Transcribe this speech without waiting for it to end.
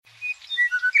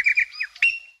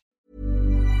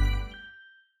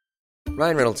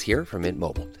Ryan Reynolds here from Mint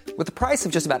Mobile. With the price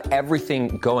of just about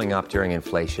everything going up during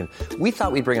inflation, we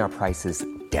thought we'd bring our prices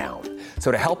down.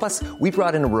 So to help us, we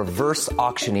brought in a reverse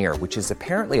auctioneer, which is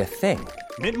apparently a thing.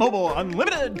 Mint Mobile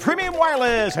Unlimited Premium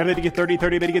Wireless. How to get 30,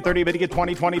 30, bit to get 30, bit to get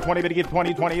 20, 20, 20, bit to get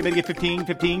 20, 20, bit to get 15,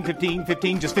 15, 15,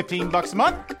 15, just $15 a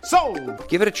month? Sold!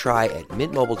 Give it a try at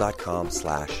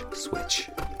mintmobile.com/switch.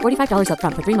 $45 up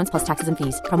front for 3 months plus taxes and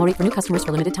fees. Promo rate for new customers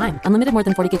for limited time. Unlimited more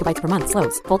than 40 gigabytes per month.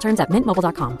 Slows full terms at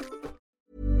mintmobile.com.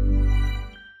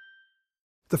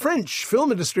 The French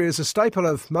film industry is a staple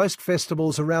of most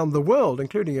festivals around the world,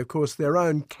 including, of course, their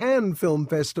own Cannes Film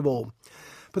Festival.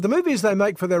 But the movies they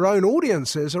make for their own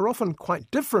audiences are often quite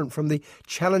different from the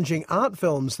challenging art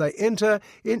films they enter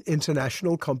in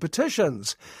international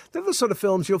competitions. They're the sort of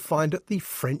films you'll find at the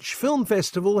French Film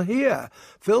Festival here.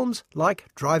 Films like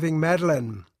Driving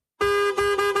Madeleine.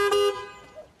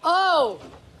 Oh!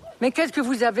 Mais qu'est-ce que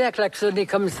vous avez à klaxonner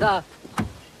comme ça?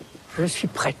 Je suis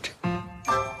prête.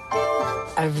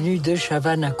 Avenue de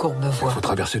Chavannes à Courbevoie. Faut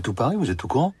traverser tout Paris, vous êtes au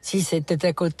courant? Si c'était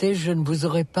à côté, je ne vous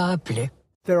aurais pas appelé.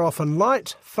 They're often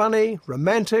light, funny,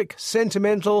 romantic,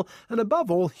 sentimental, and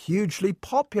above all, hugely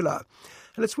popular.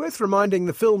 And it's worth reminding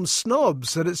the film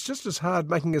snobs that it's just as hard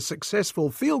making a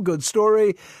successful feel-good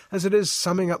story as it is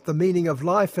summing up the meaning of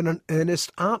life in an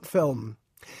earnest art film.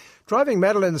 Driving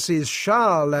Madeleine sees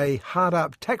Charles, a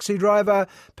hard-up taxi driver,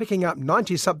 picking up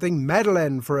 90-something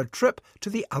Madeleine for a trip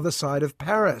to the other side of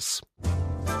Paris.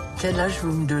 Quel âge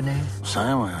vous me donnez?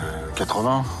 Ça, ouais,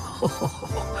 80.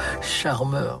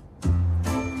 Charmeur.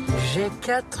 J'ai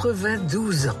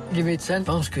 92 ans. Les médecins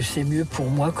pensent que c'est mieux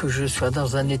pour moi que je sois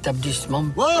dans un établissement.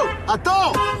 Whoa!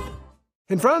 Attends!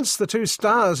 In France, the two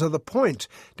stars are the point.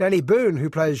 Dany Boone, who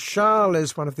plays Charles,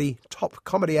 is one of the top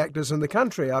comedy actors in the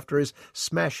country after his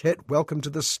smash hit Welcome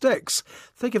to the Sticks.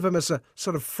 Think of him as a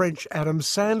sort of French Adam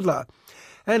Sandler.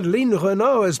 And Line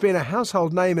Renaud has been a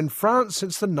household name in France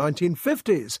since the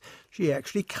 1950s. She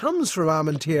actually comes from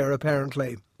Armentières,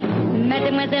 apparently.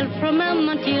 Mademoiselle from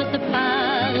Armentières,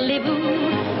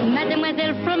 parlez-vous?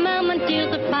 Mademoiselle from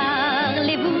Armentières,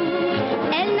 parlez-vous?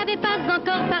 Elle n'avait pas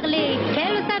encore parlé,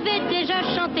 qu'elle savait déjà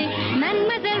chanter.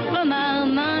 Mademoiselle from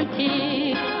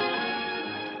Armentières.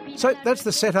 So that's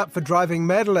the setup for Driving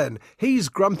Madeleine. He's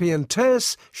grumpy and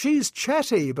terse, she's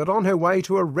chatty, but on her way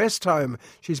to a rest home.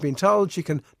 She's been told she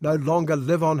can no longer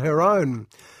live on her own.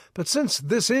 But since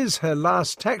this is her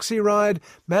last taxi ride,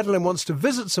 Madeleine wants to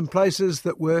visit some places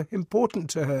that were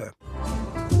important to her.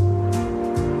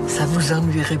 Ça vous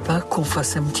ennuierait pas qu'on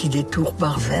fasse un petit détour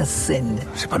par Vincennes?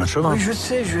 C'est pas notre chemin. Oui, je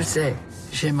sais.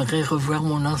 J'aimerais revoir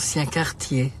mon ancien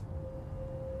quartier.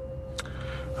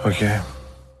 Ok.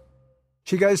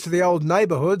 She goes to the old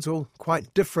neighbourhoods, all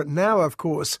quite different now, of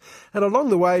course, and along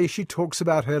the way she talks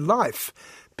about her life.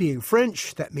 Being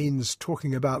French, that means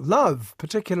talking about love,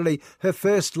 particularly her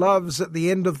first loves at the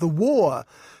end of the war.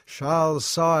 Charles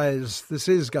sighs. This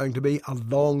is going to be a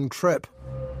long trip.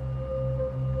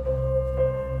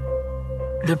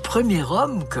 Le premier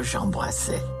homme que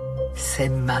j'embrassais, c'est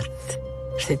Matt.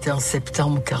 C'était en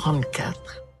septembre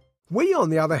 1944. We, on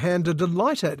the other hand, are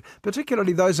delighted,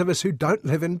 particularly those of us who don't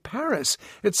live in Paris.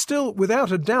 It's still,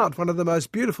 without a doubt, one of the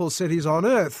most beautiful cities on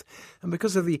earth. And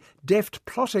because of the deft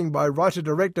plotting by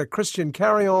writer-director Christian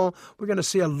Carillon, we're going to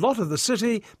see a lot of the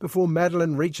city before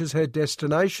Madeleine reaches her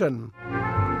destination.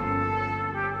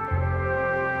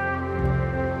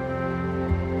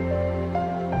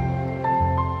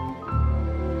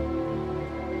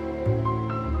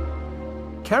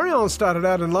 Carillon started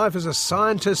out in life as a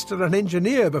scientist and an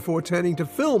engineer before turning to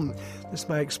film. This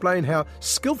may explain how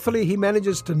skillfully he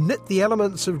manages to knit the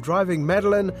elements of Driving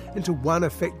Madeleine into one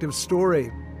effective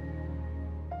story.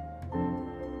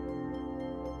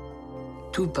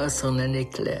 Tout passe en un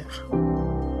éclair.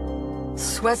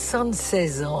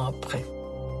 76 ans après,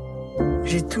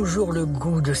 j'ai toujours le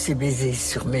goût de ces baisers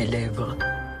sur mes lèvres.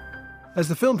 As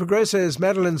the film progresses,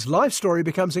 Madeleine's life story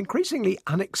becomes increasingly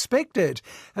unexpected,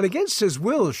 and against his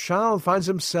will, Charles finds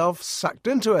himself sucked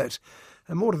into it,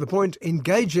 and more to the point,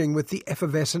 engaging with the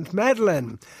effervescent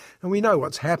Madeleine. And we know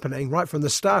what's happening. Right from the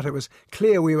start, it was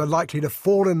clear we were likely to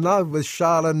fall in love with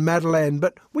Charles and Madeleine,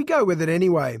 but we go with it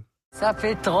anyway. Ça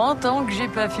fait 30 ans que j'ai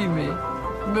pas fumé,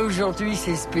 mais aujourd'hui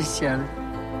c'est spécial.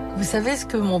 Vous savez ce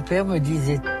que mon père me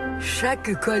disait?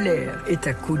 Chaque colère est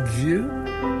à coup de vieux.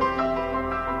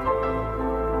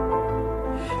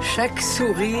 Chaque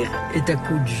sourire est à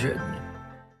coup de jeune.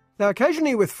 Now,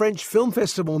 occasionally with French film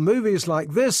festival movies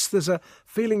like this, there's a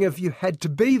feeling of you had to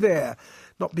be there.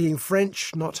 Not being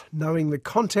French, not knowing the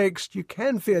context, you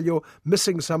can feel you're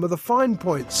missing some of the fine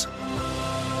points.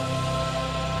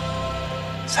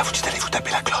 Ça vous dit d'aller vous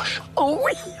taper la cloche? Oh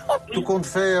oui. Tout compte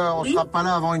fait, on sera pas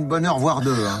là avant une bonne heure, voire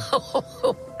deux. Hein.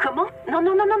 Comment? Non,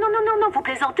 vous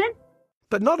plaisantez?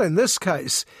 But not in this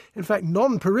case. In fact,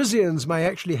 non-Parisians may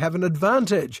actually have an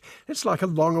advantage. It's like a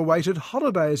long-awaited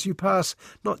holiday as you pass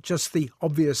not just the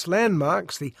obvious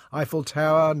landmarks, the Eiffel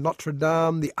Tower, Notre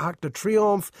Dame, the Arc de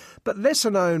Triomphe, but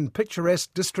lesser-known picturesque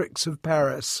districts of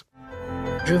Paris.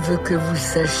 Je veux que vous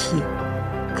sachiez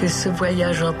que ce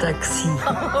voyage en taxi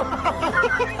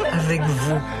avec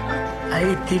vous a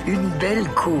été une belle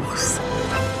course.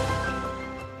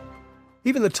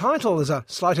 Even the title is a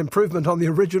slight improvement on the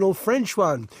original French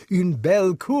one, Une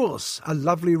belle course, a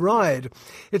lovely ride.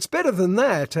 It's better than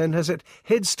that, and as it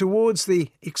heads towards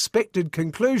the expected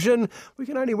conclusion, we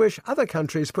can only wish other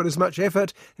countries put as much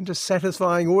effort into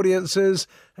satisfying audiences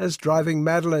as Driving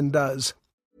Madeleine does.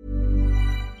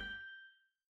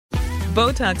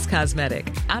 Botox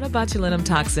Cosmetic, out of botulinum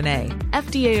toxin A,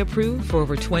 FDA approved for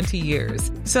over 20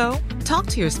 years. So, talk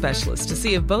to your specialist to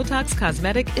see if Botox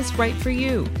Cosmetic is right for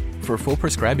you. For full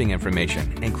prescribing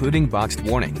information, including boxed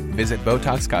warning, visit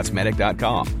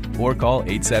BotoxCosmetic.com or call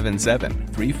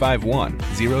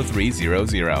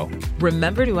 877-351-0300.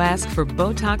 Remember to ask for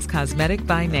Botox Cosmetic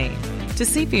by name. To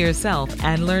see for yourself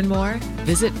and learn more,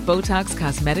 visit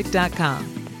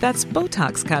BotoxCosmetic.com. That's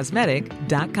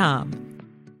BotoxCosmetic.com.